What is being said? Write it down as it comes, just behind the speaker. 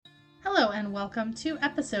and welcome to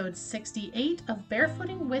episode 68 of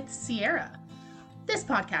Barefooting with Sierra. This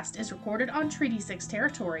podcast is recorded on Treaty 6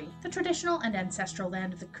 territory, the traditional and ancestral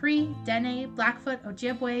land of the Cree, Dene, Blackfoot,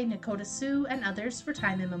 Ojibwe, Nakota Sioux, and others for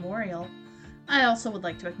time immemorial. I also would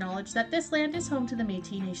like to acknowledge that this land is home to the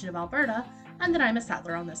Métis Nation of Alberta, and that I'm a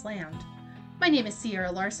settler on this land. My name is Sierra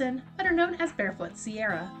Larson, better known as Barefoot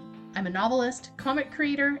Sierra. I'm a novelist, comic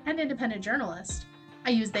creator, and independent journalist. I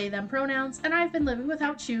use they/them pronouns, and I've been living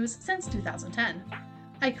without shoes since 2010.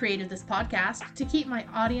 I created this podcast to keep my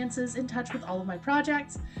audiences in touch with all of my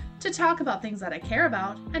projects, to talk about things that I care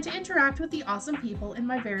about, and to interact with the awesome people in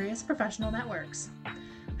my various professional networks.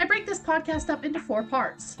 I break this podcast up into 4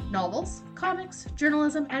 parts: novels, comics,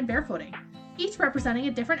 journalism, and barefooting, each representing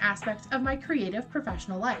a different aspect of my creative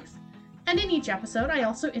professional life. And in each episode, I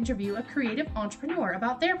also interview a creative entrepreneur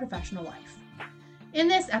about their professional life. In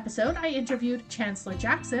this episode, I interviewed Chancellor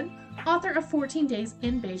Jackson, author of 14 Days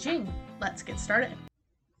in Beijing. Let's get started.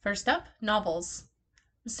 First up, novels.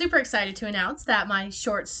 I'm super excited to announce that my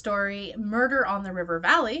short story, Murder on the River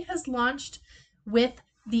Valley, has launched with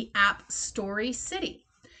the app Story City.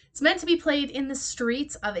 It's meant to be played in the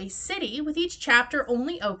streets of a city, with each chapter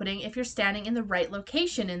only opening if you're standing in the right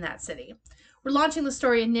location in that city. We're launching the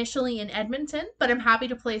story initially in Edmonton, but I'm happy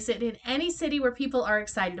to place it in any city where people are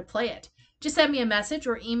excited to play it. Just send me a message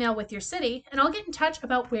or email with your city, and I'll get in touch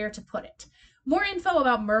about where to put it. More info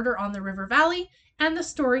about Murder on the River Valley and the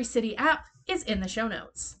Story City app is in the show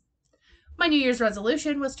notes. My New Year's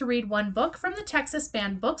resolution was to read one book from the Texas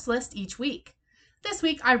Banned Books list each week. This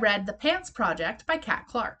week, I read The Pants Project by Kat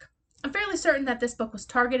Clark. I'm fairly certain that this book was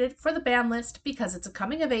targeted for the ban list because it's a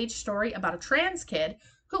coming-of-age story about a trans kid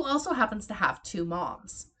who also happens to have 2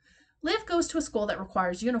 moms. Liv goes to a school that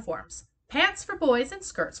requires uniforms, pants for boys and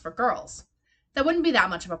skirts for girls. That wouldn't be that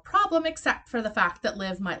much of a problem except for the fact that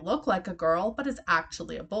Liv might look like a girl but is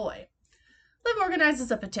actually a boy. Liv organizes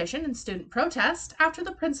a petition and student protest after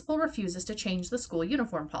the principal refuses to change the school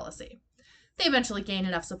uniform policy. They eventually gain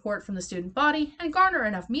enough support from the student body and garner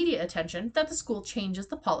enough media attention that the school changes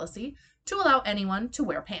the policy to allow anyone to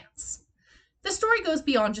wear pants. The story goes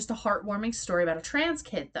beyond just a heartwarming story about a trans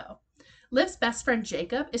kid, though. Liv's best friend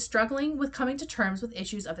Jacob is struggling with coming to terms with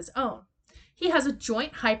issues of his own. He has a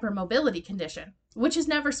joint hypermobility condition, which is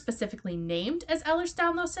never specifically named as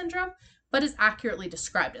Ehlers-Danlos syndrome, but is accurately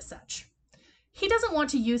described as such. He doesn't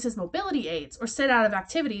want to use his mobility aids or sit out of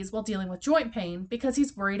activities while dealing with joint pain because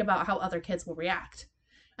he's worried about how other kids will react.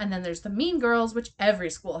 And then there's the Mean Girls, which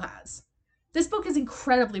every school has. This book is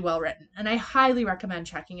incredibly well written, and I highly recommend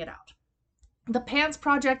checking it out. The Pants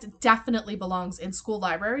Project definitely belongs in school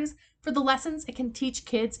libraries for the lessons it can teach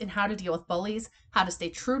kids in how to deal with bullies, how to stay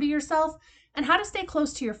true to yourself, and how to stay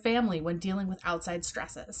close to your family when dealing with outside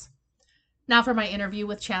stresses. Now for my interview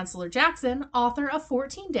with Chancellor Jackson, author of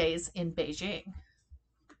 14 Days in Beijing.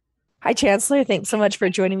 Hi, Chancellor. Thanks so much for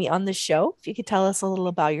joining me on the show. If you could tell us a little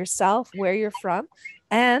about yourself, where you're from,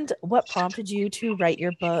 and what prompted you to write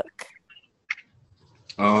your book.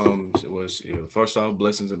 First off,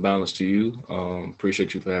 blessings and balance to you.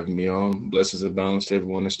 Appreciate you for having me on. Blessings and balance to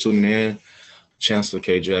everyone that's tuning in. Chancellor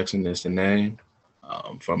K. Jackson, that's the name.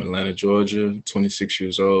 From Atlanta, Georgia, 26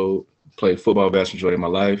 years old. Played football vast majority of my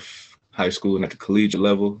life, high school and at the collegiate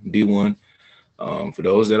level, D1. For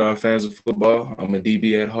those that are fans of football, I'm a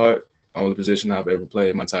DB at heart. Only position I've ever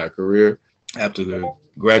played my entire career. After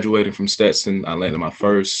graduating from Stetson, I landed my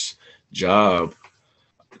first job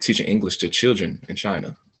teaching English to children in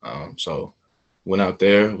China. So went out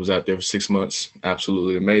there, was out there for 6 months.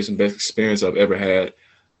 Absolutely amazing, best experience I've ever had.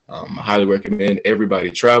 I highly recommend everybody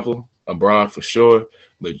travel abroad for sure,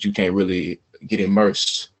 but you can't really get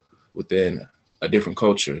immersed within a different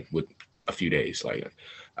culture with a few days. Like,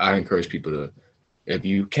 I encourage people to, if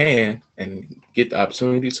you can and get the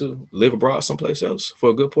opportunity to live abroad someplace else for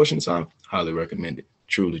a good portion of time, highly recommend it.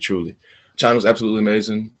 Truly, truly. China was absolutely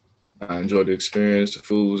amazing. I enjoyed the experience. The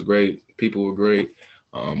food was great. People were great.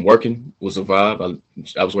 Working was a vibe.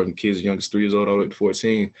 I was working kids as young as 3 years old all the way to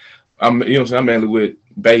 14. I'm mainly with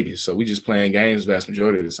babies, so we just playing games vast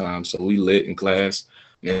majority of the time. So we lit in class,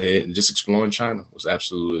 and just exploring China was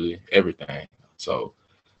absolutely everything. So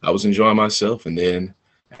I was enjoying myself, and then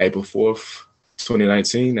April 4th,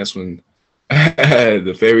 2019, that's when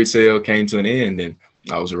the fairy tale came to an end, and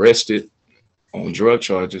I was arrested on drug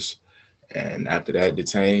charges, and after that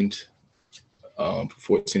detained for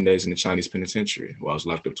 14 days in the Chinese penitentiary, where I was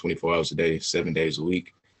locked up 24 hours a day, 7 days a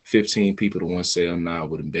week. 15 people to one cell, 9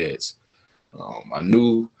 wooden beds. I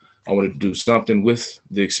knew I wanted to do something with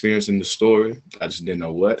the experience in the story. I just didn't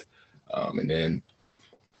know what. And then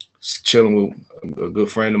chilling with a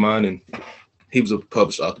good friend of mine and he was a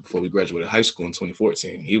published author before we graduated high school in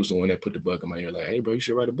 2014. He was the one that put the bug in my ear, like, hey, bro, you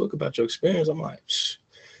should write a book about your experience. I'm like,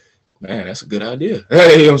 man, that's a good idea.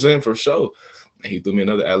 Hey, you know what I'm saying? For sure. And he threw me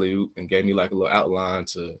another alley-oop and gave me like a little outline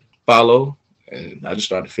to follow. And I just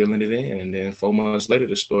started filling it in. And then 4 months later,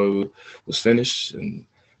 the story was finished. And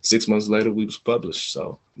 6 months later, we was published.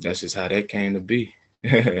 So that's just how that came to be.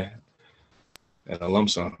 And a lump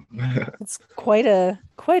sum. It's quite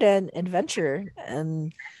an adventure.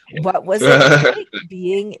 And what was it like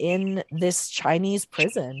being in this Chinese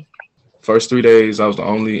prison? First 3 days, I was the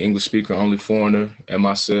only English speaker, only foreigner in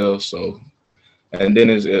my cell. So, and then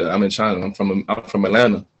I'm in China. I'm from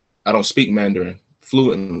Atlanta. I don't speak Mandarin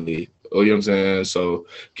fluently. You know what I'm saying? So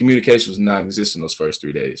communication was non-existent those first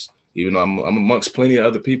 3 days. Even though I'm amongst plenty of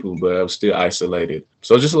other people, but I was still isolated.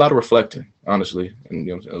 So just a lot of reflecting, honestly, and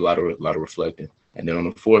you know, a lot of reflecting. And then on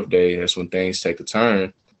the 4th day, that's when things take a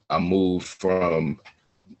turn. I moved from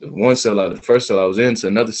the first cell I was in to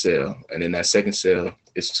another cell, and in that second cell,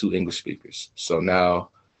 it's 2 English speakers. So now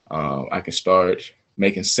I can start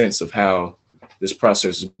making sense of how this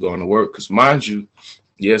process is going to work. Because mind you,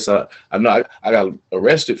 yes, I got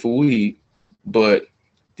arrested for weed, but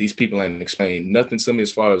these people ain't explained nothing to me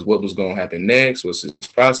as far as what was going to happen next, what's this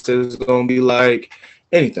process going to be like,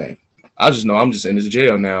 anything. I just know I'm just in this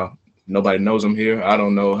jail now. Nobody knows I'm here. I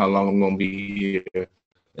don't know how long I'm going to be here,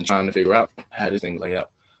 and trying to figure out how this thing lay out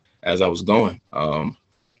as I was going. But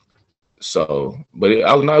it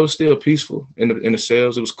was still peaceful in the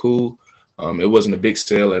cells. It was cool. It wasn't a big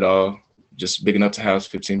cell at all, just big enough to house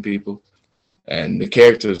 15 people. And the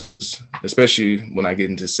characters, especially when I get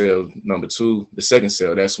into cell number 2, the second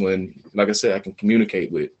cell, that's when, like I said, I can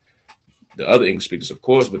communicate with the other English speakers, of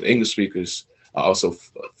course, but the English speakers are also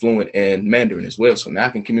fluent in Mandarin as well. So now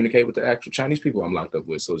I can communicate with the actual Chinese people I'm locked up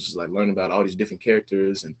with. So it's just like learning about all these different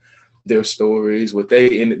characters and their stories, what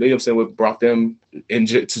you know what I'm saying, what brought them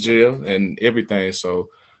to jail and everything.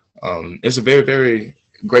 So it's a very, very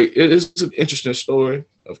great, it's an interesting story,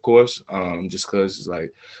 of course, just because it's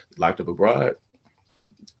like locked up abroad.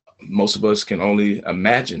 Most of us can only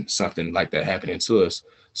imagine something like that happening to us.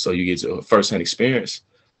 So you get to a firsthand experience,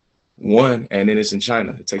 and then it's in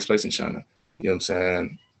China. It takes place in China. You know what I'm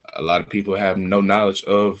saying? A lot of people have no knowledge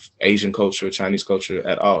of Asian culture, Chinese culture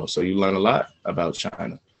at all. So you learn a lot about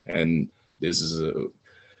China. And this is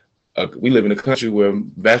we live in a country where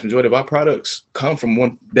vast majority of our products come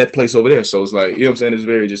from that place over there. So it's like, you know what I'm saying? It's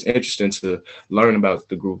very just interesting to learn about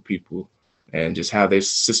the group of people and just how their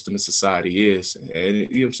system of society is. And you know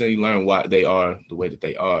what I'm saying? You learn why they are the way that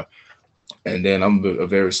they are. And then I'm a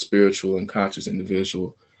very spiritual and conscious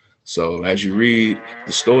individual. So as you read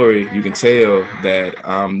the story, you can tell that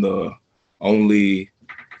I'm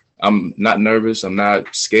not nervous. I'm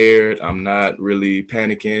not scared. I'm not really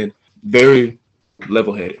panicking. Very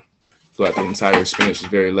level-headed. Throughout the entire experience is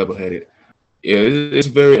very level-headed. Yeah, it's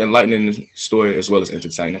a very enlightening story as well as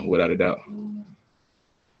entertaining, without a doubt.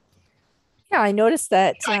 Yeah, I noticed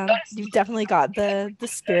that you've definitely got the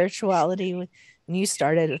spirituality when you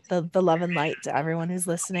started with the love and light to everyone who's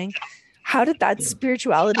listening. How did that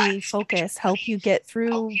spirituality focus help you get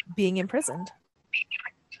through being imprisoned?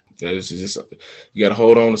 It's just, you got to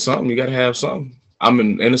hold on to something. You got to have something. I'm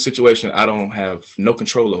in a situation I don't have no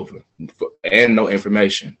control over and no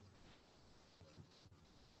information.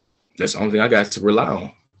 That's the only thing I got to rely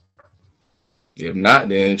on. If not,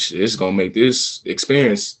 then it's going to make this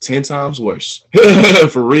experience 10 times worse.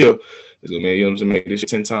 For real. It's going to make this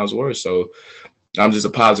 10 times worse. So I'm just a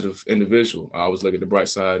positive individual. I always look at the bright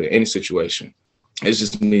side in any situation. It's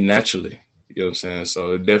just me naturally. You know what I'm saying?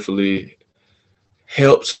 So it definitely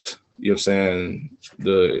helped, you know what I'm saying,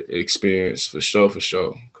 the experience for sure.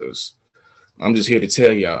 Because I'm just here to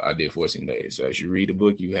tell y'all I did 14 days. So as you read the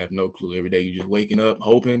book, you have no clue. Every day you're just waking up,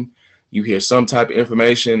 hoping you hear some type of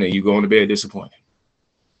information and you go to bed disappointed.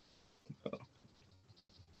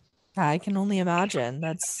 I can only imagine.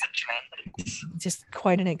 That's just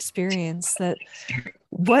quite an experience.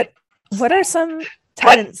 What are some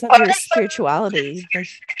tenets of your spirituality? Like,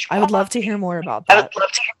 I would love to hear more about that.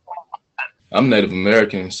 I'm Native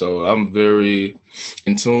American, so I'm very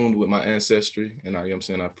in tune with my ancestry, and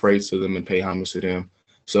I pray to them and pay homage to them.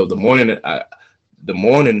 So the morning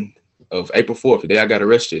of April 4th, the day I got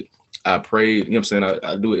arrested, I prayed. You know what I'm saying?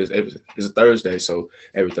 I do it. It's a Thursday, so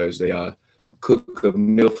every Thursday I cook a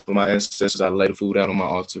meal for my ancestors. I lay the food out on my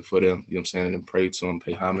altar for them. You know what I'm saying? And pray to them,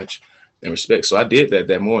 pay homage and respect. So I did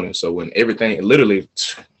that morning. So when everything, literally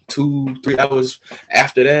 2-3 hours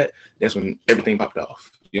after that, that's when everything popped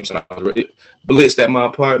off. You know what I'm saying? I blitzed at my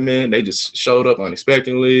apartment. They just showed up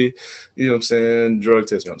unexpectedly. You know what I'm saying? Drug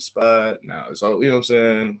test me on the spot. Now it's all, you know what I'm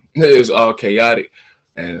saying? It was all chaotic.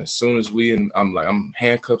 And as soon as I'm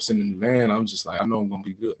handcuffs in the van, I'm just like, I know I'm gonna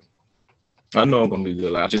be good. I know I'm gonna be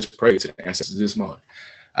good. Like, I just pray to the ancestors this morning.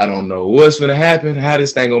 I don't know what's gonna happen, how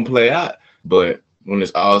this thing gonna play out, but when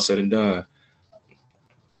it's all said and done,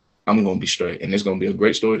 I'm gonna be straight, and it's gonna be a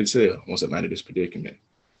great story to tell once I'm out of this predicament.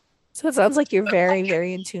 So it sounds like you're very,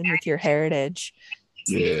 very in tune with your heritage.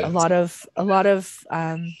 Yeah. A lot of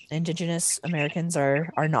Indigenous Americans are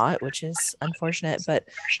not, which is unfortunate. But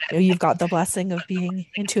you've got the blessing of being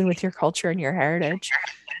in tune with your culture and your heritage.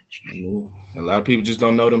 A lot of people just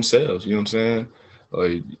don't know themselves. You know what I'm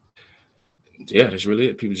saying? Yeah, that's really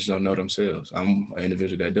it. People just don't know themselves. I'm an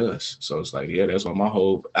individual that does. So it's like, yeah, that's what my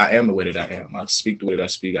whole. I am the way that I am. I speak the way that I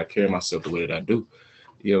speak. I carry myself the way that I do.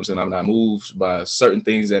 You know what I'm saying? I'm not moved by certain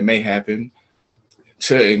things that may happen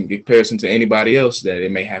in comparison to anybody else that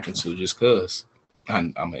it may happen to, just because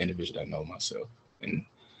I'm an individual that know myself and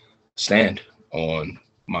stand on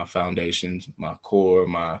my foundations, my core,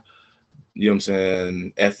 my, you know what I'm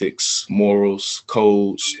saying, ethics, morals,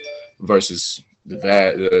 codes, versus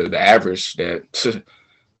the average that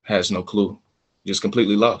has no clue, just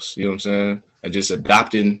completely lost, you know what I'm saying, and just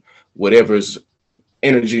adopting whatever's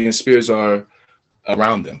energy and spirits are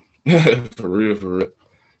around them. For real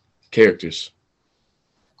characters.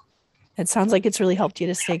 It sounds like it's really helped you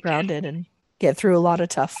to stay grounded and get through a lot of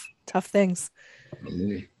tough things.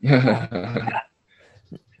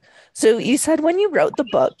 So you said when you wrote the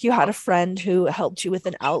book, you had a friend who helped you with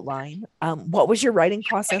an outline. What was your writing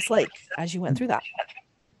process like as you went through that?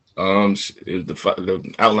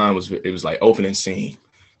 The outline was like opening scene,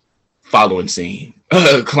 following scene.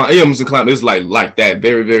 It's like that,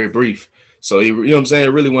 very, very brief. So you know what I'm saying?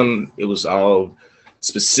 It really wasn't. It was all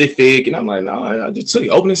specific, and I'm like, no, I just took it,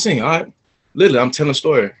 opening scene. All right, literally, I'm telling a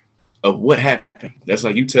story of what happened. That's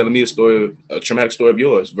like you telling me a traumatic story of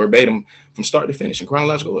yours, verbatim from start to finish in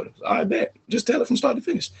chronological order. I bet, just tell it from start to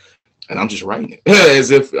finish, and I'm just writing it as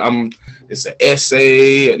if it's an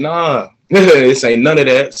essay. Nah, this ain't none of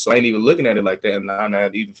that. So I ain't even looking at it like that, and I'm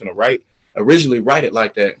not even finna originally write it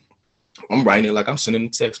like that. I'm writing it like I'm sending a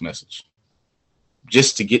text message,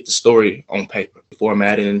 just to get the story on paper,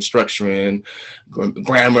 formatting, structuring,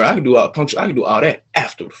 grammar. I can do all punctual. I can do all that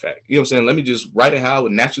after the fact. You know what I'm saying? Let me just write it how I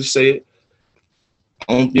would naturally say it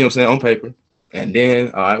on, you know what I'm saying, on paper. And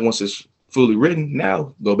then, all right, once it's fully written,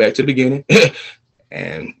 now go back to the beginning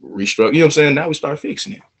and restructure. You know what I'm saying? Now we start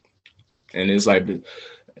fixing it. And it's like,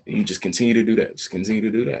 you just continue to do that. Just continue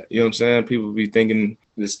to do that. You know what I'm saying? People be thinking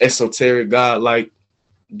this esoteric God-like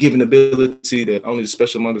given ability that only the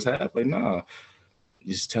special mothers have. Like, nah.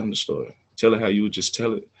 You just tell them the story. Tell it how you would just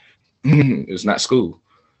tell it. It's not school.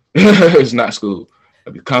 It's not school.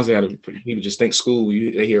 Because people just think school,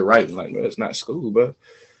 they hear writing, like, well, it's not school, but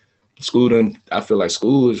school, I feel like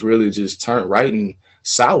school is really just turned writing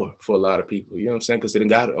sour for a lot of people. You know what I'm saying? Because they done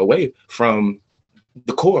got away from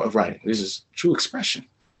the core of writing. This is true expression.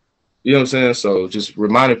 You know what I'm saying? So just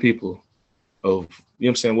reminding people of, you know what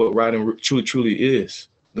I'm saying, what writing truly is.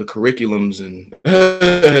 The curriculums and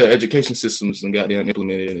education systems and goddamn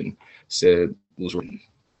implemented and said was written.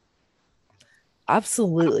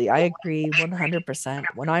 Absolutely. I agree 100%.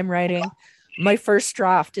 When I'm writing, my first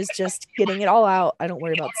draft is just getting it all out. I don't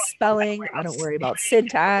worry about spelling. I don't worry about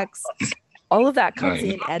syntax. All of that comes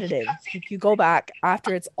in editing. You go back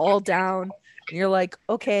after it's all down and you're like,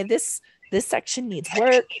 okay, this section needs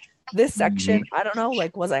work. This section, I don't know,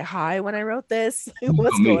 like, was I high when I wrote this?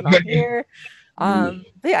 What's going on here? But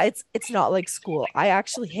yeah, it's not like school. I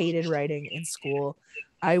actually hated writing in school.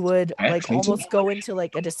 I would almost go into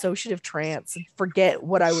like a dissociative trance and forget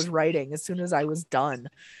what I was writing as soon as I was done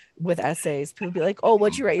with essays. People would be like, oh,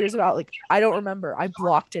 what'd you write yours about? Like, I don't remember. I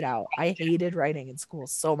blocked it out. I hated writing in school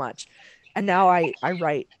so much. And now I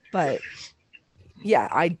write, but yeah,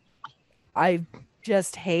 I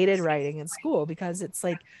just hated writing in school because it's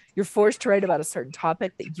like you're forced to write about a certain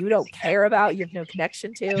topic that you don't care about, you have no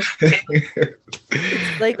connection to.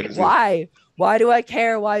 It's like, why do I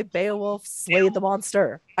care why Beowulf slayed the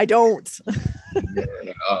monster? I don't.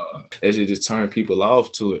 It just turn people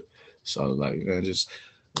off to it. So like, man, just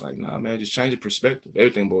like, nah, man, just change the perspective.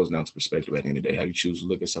 Everything boils down to perspective at the end of the day, how you choose to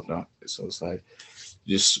look at something. So it's like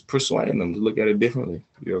just persuading them to look at it differently.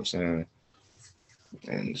 You know what I'm saying?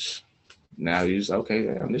 And now you're just, okay,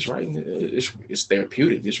 I'm just writing. It's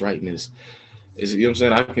therapeutic. This writing is, you know what I'm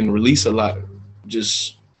saying? I can release a lot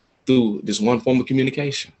just through this one form of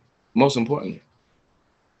communication. Most importantly,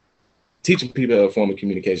 teaching people a form of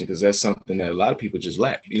communication, because that's something that a lot of people just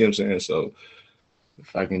lack. You know what I'm saying? So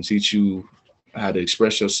if I can teach you how to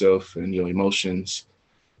express yourself and your emotions,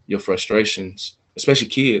 your frustrations, especially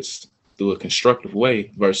kids, through a constructive way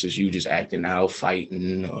versus you just acting out,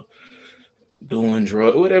 fighting, or doing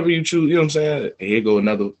drugs, whatever you choose, you know what I'm saying? Here go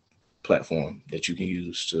another platform that you can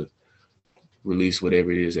use to release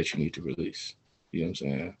whatever it is that you need to release. You know what I'm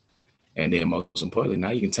saying? And then most importantly, now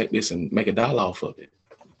you can take this and make a dollar off of it.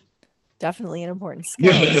 Definitely an important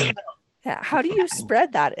skill. Yeah. How do you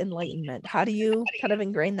spread that enlightenment? How do you kind of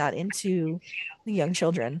ingrain that into the young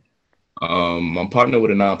children? I'm partnered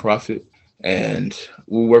with a nonprofit, and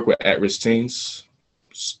we work with at-risk teens.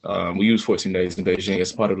 We use 14 days in Beijing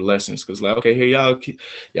as part of the lessons, because like, okay, here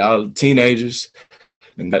y'all teenagers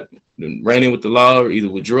and that ran in with the law, or either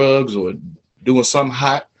with drugs or doing something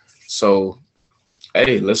hot. So,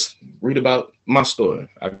 hey, let's read about my story.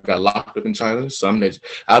 I got locked up in China, something that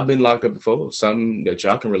I've been locked up before, something that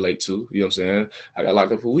y'all can relate to. You know what I'm saying? I got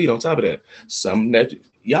locked up for weed on top of that, something that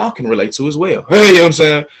y'all can relate to as well. Hey, you know what I'm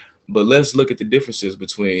saying? But let's look at the differences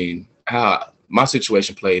between how my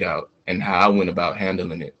situation played out and how I went about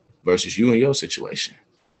handling it versus you and your situation.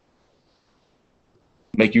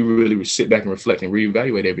 Make you really sit back and reflect and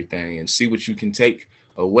reevaluate everything and see what you can take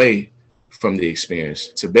away from the experience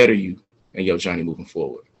to better you and your journey moving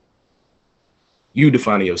forward. You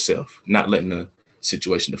defining yourself, not letting the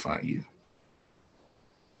situation define you.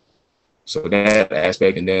 So that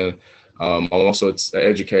aspect, and then I'm also an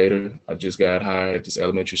educator. I just got hired at this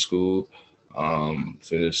elementary school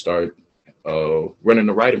to start running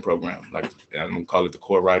the writing program. Like I'm gonna call it the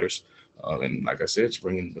core writers. And like I said, it's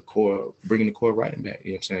bringing the core writing back.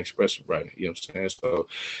 You know what I'm saying? Expressive writing. You know what I'm saying? So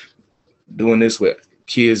doing this with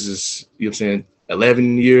kids is, you know what I'm saying,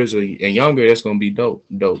 11 years and younger, that's gonna be dope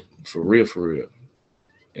for real.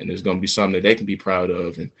 And it's gonna be something that they can be proud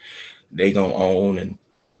of and they gonna own, and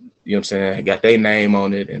you know what I'm saying, got their name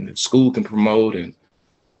on it, and the school can promote and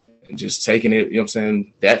just taking it, you know what I'm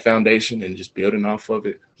saying, that foundation and just building off of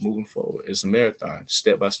it, moving forward. It's a marathon,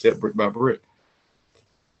 step by step, brick by brick.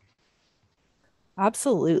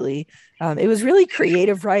 Absolutely. It was really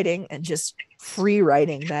creative writing and just free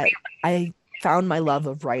writing that I found my love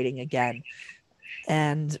of writing again.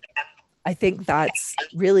 And I think that's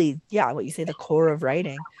really, what you say, the core of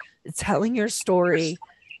writing. It's telling your story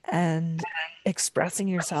and expressing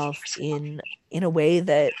yourself in a way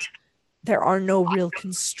that there are no real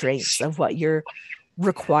constraints of what you're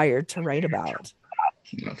required to write about.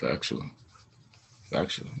 That's actually, you know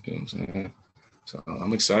what I'm saying? So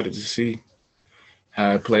I'm excited to see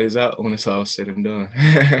how it plays out when it's all said and done.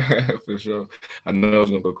 For sure. I know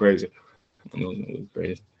it's gonna go crazy.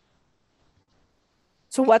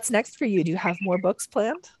 So what's next for you? Do you have more books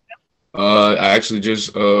planned? I actually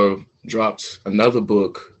just dropped another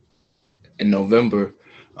book in November.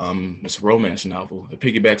 It's a romance novel. It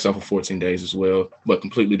piggybacks off of 14 Days as well, but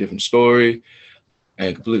completely different story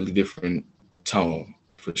and completely different tone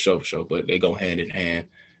for sure. But they go hand in hand.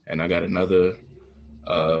 And I got another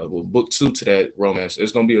book 2 to that romance.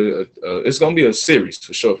 It's gonna be a series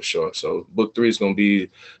for sure. So book 3 is gonna be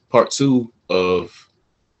part 2 of,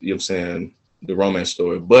 you know what I'm saying, the romance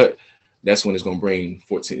story. But that's when it's gonna bring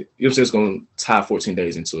 14. You know what I'm saying? It's gonna tie 14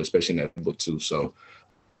 Days into it, especially in that book 2. So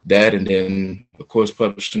that, and then of course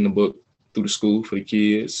publishing the book through the school for the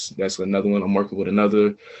kids. That's another one. I'm working with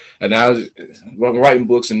another, and now I'm writing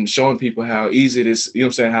books and showing people how easy it is, you know what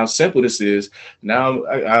I'm saying, how simple this is. Now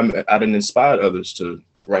I done inspired others to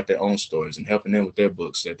write their own stories and helping them with their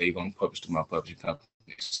books that they're gonna publish to my publishing company.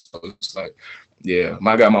 So it's like,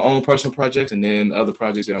 I got my own personal projects and then other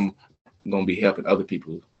projects that I'm gonna be helping other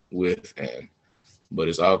people with, but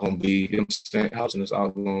it's all gonna be, you know what I'm saying, housing is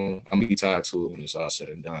all I'm gonna be tied to it when it's all said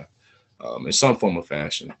and done. In some form of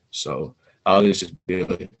fashion. So all this just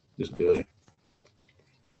building.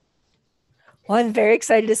 Well, I'm very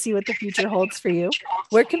excited to see what the future holds for you.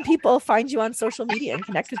 Where can people find you on social media and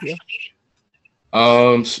connect with you?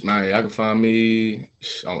 I can find me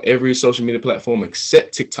on every social media platform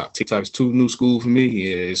except TikTok. TikTok is too new school for me.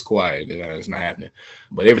 Yeah, it's quiet. It's not happening.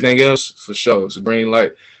 But everything else, for sure, it's a green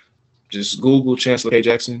light. Just Google Chancellor K.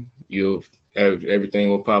 Jackson. You'll have everything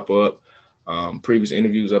will pop up. Previous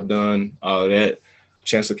interviews I've done, all of that.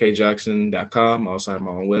 ChancellorKJackson.com. I also have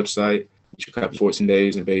my own website. You can copy 14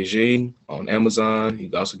 Days in Beijing on Amazon. You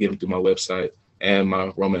can also get them through my website and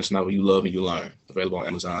my romance novel, You Love and You Learn, available on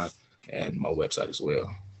Amazon and my website as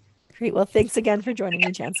well. Great. Well, thanks again for joining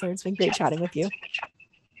me, Chancellor. It's been great chatting with you.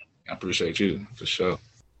 I appreciate you, for sure.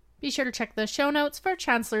 Be sure to check the show notes for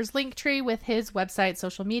Chancellor's Linktree with his website,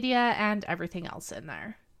 social media, and everything else in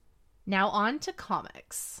there. Now on to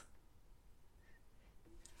comics.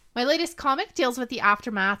 My latest comic deals with the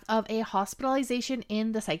aftermath of a hospitalization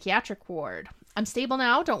in the psychiatric ward. I'm stable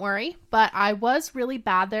now, don't worry, but I was really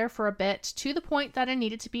bad there for a bit, to the point that I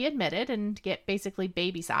needed to be admitted and get basically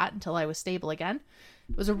babysat until I was stable again.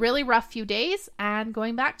 It was a really rough few days, and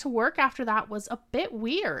going back to work after that was a bit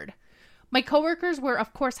weird. My coworkers were,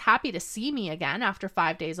 of course, happy to see me again after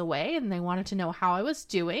 5 days away, and they wanted to know how I was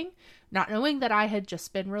doing, not knowing that I had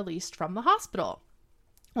just been released from the hospital.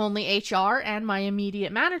 Only HR and my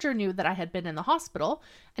immediate manager knew that I had been in the hospital,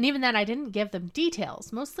 and even then I didn't give them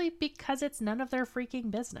details, mostly because it's none of their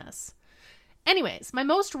freaking business. Anyways, my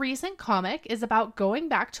most recent comic is about going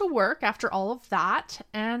back to work after all of that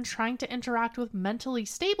and trying to interact with mentally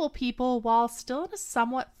stable people while still in a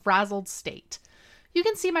somewhat frazzled state. You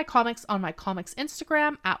can see my comics on my comics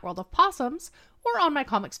Instagram at World of Possums or on my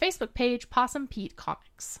comics Facebook page, Possum Pete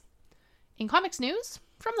Comics. In comics news,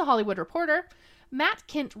 from The Hollywood Reporter, Matt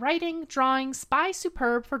Kindt writing, drawing Spy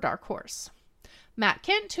Superb for Dark Horse. Matt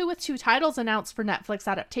Kindt, who with 2 titles announced for Netflix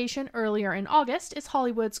adaptation earlier in August, is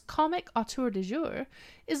Hollywood's comic auteur du jour,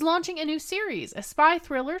 is launching a new series, a spy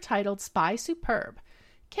thriller titled Spy Superb.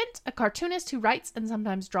 Kindt, a cartoonist who writes and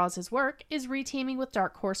sometimes draws his work, is reteaming with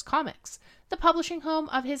Dark Horse Comics, the publishing home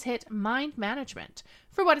of his hit Mind Management,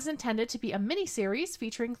 for what is intended to be a miniseries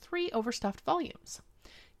featuring 3 overstuffed volumes.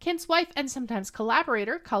 Kindt's wife and sometimes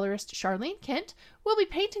collaborator, colorist Charlene Kindt, will be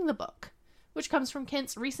painting the book, which comes from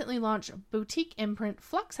Kindt's recently launched boutique imprint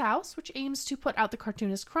Flux House, which aims to put out the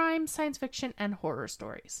cartoonist crime, science fiction, and horror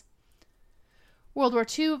stories. World War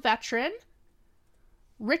II veteran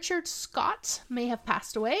Richard Scott may have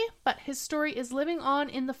passed away, but his story is living on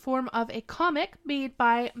in the form of a comic made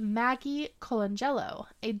by Maggie Colangelo,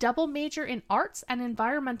 a double major in arts and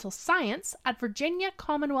environmental science at Virginia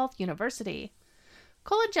Commonwealth University.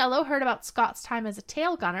 Colangelo heard about Scott's time as a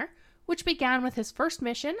tail gunner, which began with his first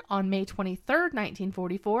mission on May 23,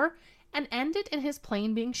 1944, and ended in his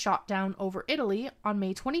plane being shot down over Italy on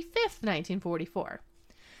May 25, 1944.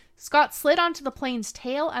 Scott slid onto the plane's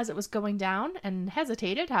tail as it was going down and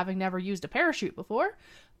hesitated, having never used a parachute before,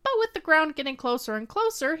 but with the ground getting closer and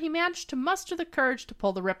closer, he managed to muster the courage to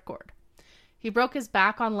pull the ripcord. He broke his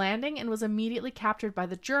back on landing and was immediately captured by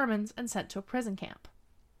the Germans and sent to a prison camp.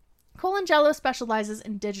 Colangelo specializes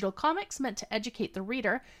in digital comics meant to educate the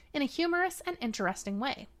reader in a humorous and interesting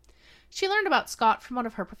way. She learned about Scott from one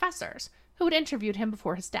of her professors, who had interviewed him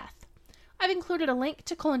before his death. I've included a link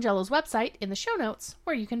to Colangelo's website in the show notes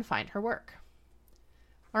where you can find her work.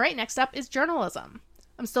 Alright, next up is journalism.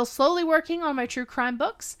 I'm still slowly working on my true crime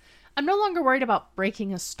books. I'm no longer worried about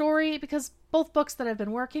breaking a story because both books that I've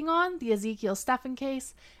been working on, the Ezekiel Steffen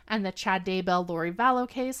case and the Chad Daybell Lori Vallow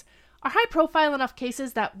case, are high-profile enough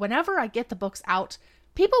cases that whenever I get the books out,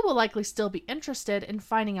 people will likely still be interested in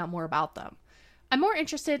finding out more about them. I'm more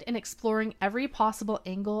interested in exploring every possible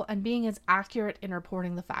angle and being as accurate in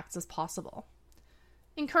reporting the facts as possible.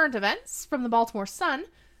 In current events, from the Baltimore Sun,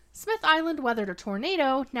 Smith Island weathered a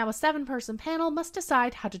tornado. Now a 7-person panel must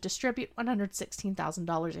decide how to distribute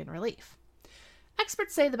 $116,000 in relief.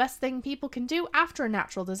 Experts say the best thing people can do after a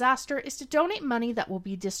natural disaster is to donate money that will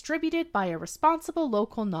be distributed by a responsible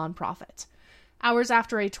local nonprofit. Hours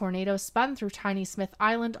after a tornado spun through tiny Smith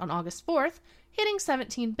Island on August 4th, hitting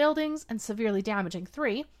 17 buildings and severely damaging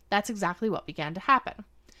 3, that's exactly what began to happen.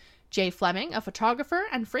 Jay Fleming, a photographer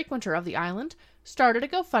and frequenter of the island, started a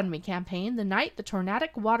GoFundMe campaign the night the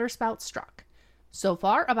tornadic waterspout struck. So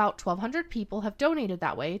far, about 1,200 people have donated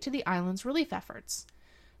that way to the island's relief efforts.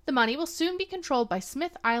 The money will soon be controlled by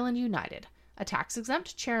Smith Island United, a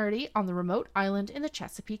tax-exempt charity on the remote island in the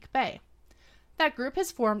Chesapeake Bay. That group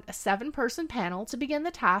has formed a 7-person panel to begin the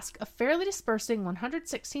task of fairly dispersing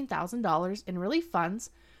 $116,000 in relief funds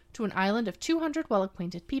to an island of 200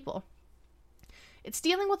 well-acquainted people. It's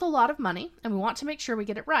dealing with a lot of money, and we want to make sure we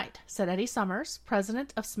get it right, said Eddie Summers,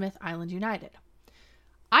 president of Smith Island United.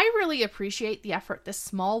 I really appreciate the effort this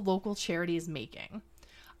small local charity is making.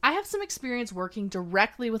 I have some experience working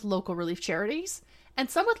directly with local relief charities, and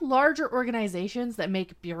some with larger organizations that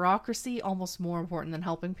make bureaucracy almost more important than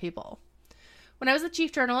helping people. When I was the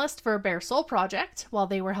chief journalist for Bare Soul Project, while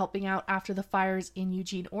they were helping out after the fires in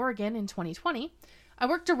Eugene, Oregon in 2020, I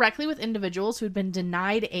worked directly with individuals who had been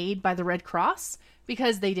denied aid by the Red Cross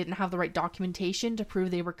because they didn't have the right documentation to prove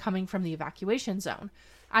they were coming from the evacuation zone,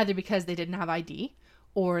 either because they didn't have ID,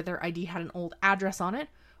 or their ID had an old address on it,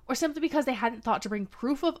 or simply because they hadn't thought to bring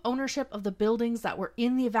proof of ownership of the buildings that were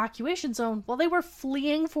in the evacuation zone while they were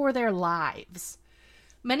fleeing for their lives.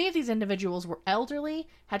 Many of these individuals were elderly,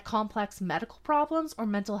 had complex medical problems, or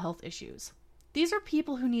mental health issues. These are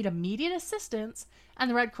people who need immediate assistance, and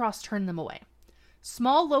the Red Cross turned them away.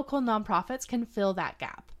 Small local nonprofits can fill that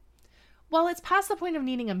gap. While it's past the point of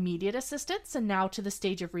needing immediate assistance and now to the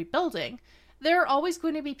stage of rebuilding, there are always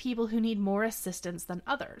going to be people who need more assistance than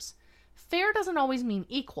others. Fair doesn't always mean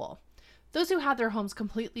equal. Those who had their homes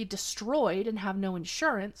completely destroyed and have no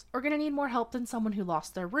insurance are going to need more help than someone who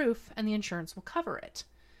lost their roof, and the insurance will cover it.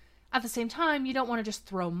 At the same time, you don't want to just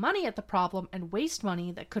throw money at the problem and waste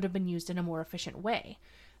money that could have been used in a more efficient way.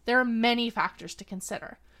 There are many factors to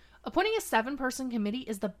consider. Appointing a 7-person committee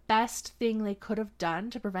is the best thing they could have done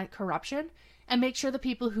to prevent corruption and make sure the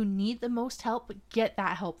people who need the most help get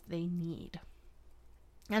that help they need.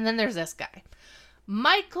 And then there's this guy,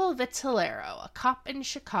 Michael Vitellero, a cop in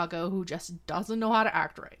Chicago who just doesn't know how to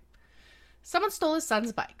act right. Someone stole his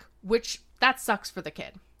son's bike, which that sucks for the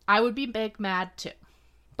kid. I would be big mad too.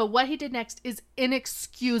 But what he did next is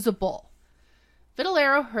inexcusable.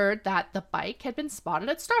 Vitellero heard that the bike had been spotted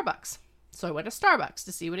at Starbucks. So he went to Starbucks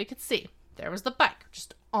to see what he could see. There was the bike,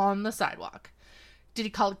 just on the sidewalk. Did he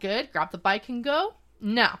call it good, grab the bike and go?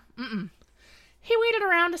 No. He waited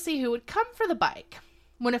around to see who would come for the bike.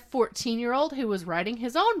 When a 14-year-old who was riding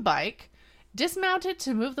his own bike dismounted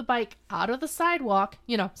to move the bike out of the sidewalk,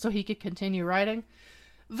 so he could continue riding,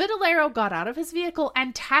 Vitellero got out of his vehicle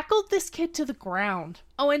and tackled this kid to the ground.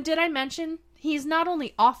 Oh, and did I mention he's not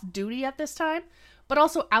only off duty at this time, but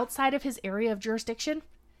also outside of his area of jurisdiction?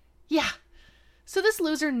 Yeah. So this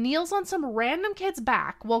loser kneels on some random kid's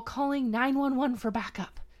back while calling 911 for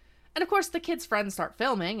backup. And of course the kid's friends start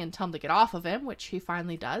filming and tell him to get off of him, which he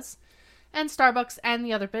finally does. And Starbucks and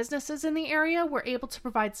the other businesses in the area were able to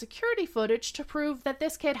provide security footage to prove that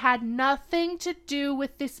this kid had nothing to do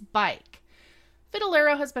with this bike.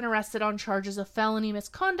 Vitellero has been arrested on charges of felony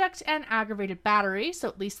misconduct and aggravated battery, so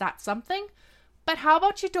at least that's something. But how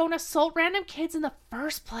about you don't assault random kids in the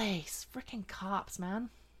first place? Freaking cops, man.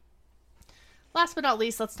 Last but not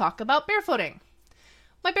least, let's talk about barefooting.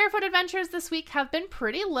 My barefoot adventures this week have been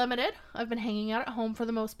pretty limited. I've been hanging out at home for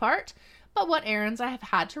the most part, but what errands I have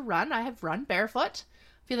had to run, I have run barefoot.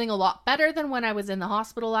 Feeling a lot better than when I was in the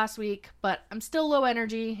hospital last week, but I'm still low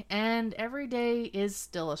energy, and every day is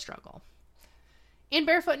still a struggle. In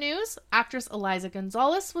barefoot news, actress Eliza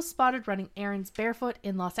Gonzalez was spotted running errands barefoot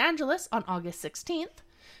in Los Angeles on August 16th.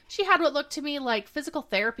 She had what looked to me like physical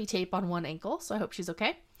therapy tape on one ankle, so I hope she's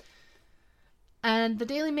okay. And the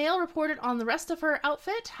Daily Mail reported on the rest of her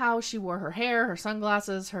outfit how she wore her hair, her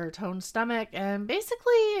sunglasses, her toned stomach, and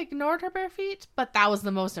basically ignored her bare feet, but that was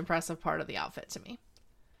the most impressive part of the outfit to me.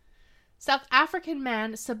 South African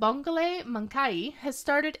man Sibongile Mankai has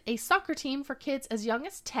started a soccer team for kids as young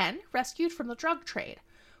as 10 rescued from the drug trade,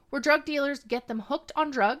 where drug dealers get them hooked on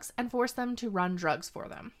drugs and force them to run drugs for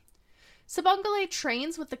them. Sibongile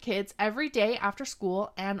trains with the kids every day after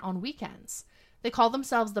school and on weekends. They call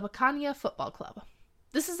themselves the Bacania Football Club.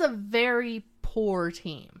 This is a very poor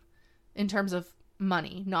team in terms of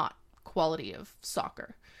money, not quality of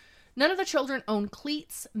soccer. None of the children own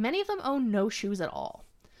cleats. Many of them own no shoes at all.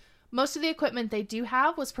 Most of the equipment they do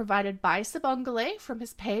have was provided by Sibongile from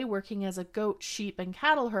his pay working as a goat, sheep, and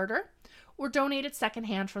cattle herder, or donated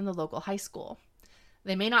secondhand from the local high school.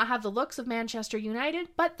 They may not have the looks of Manchester United,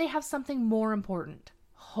 but they have something more important: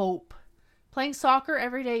 hope. Playing soccer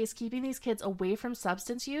every day is keeping these kids away from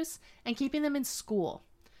substance use and keeping them in school.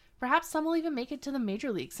 Perhaps some will even make it to the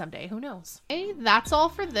major league someday, who knows? Okay, that's all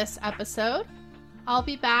for this episode. I'll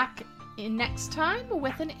be back next time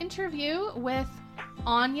with an interview with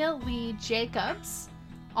Anya Lee Jacobs,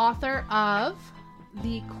 author of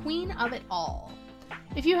The Queen of It All.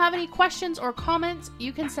 If you have any questions or comments,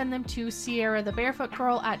 you can send them to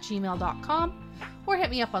sierrathebarefootgirl@gmail.com or hit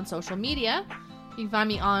me up on social media. You can find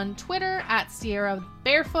me on Twitter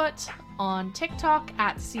 @SierraBarefoot, on TikTok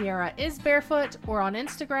 @SierraIsBarefoot, or on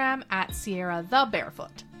Instagram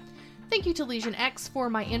 @SierraTheBarefoot. Thank you to Legion X for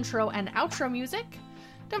my intro and outro music.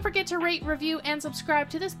 Don't forget to rate, review, and subscribe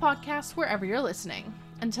to this podcast wherever you're listening.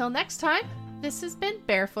 Until next time, this has been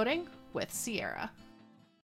Barefooting with Sierra.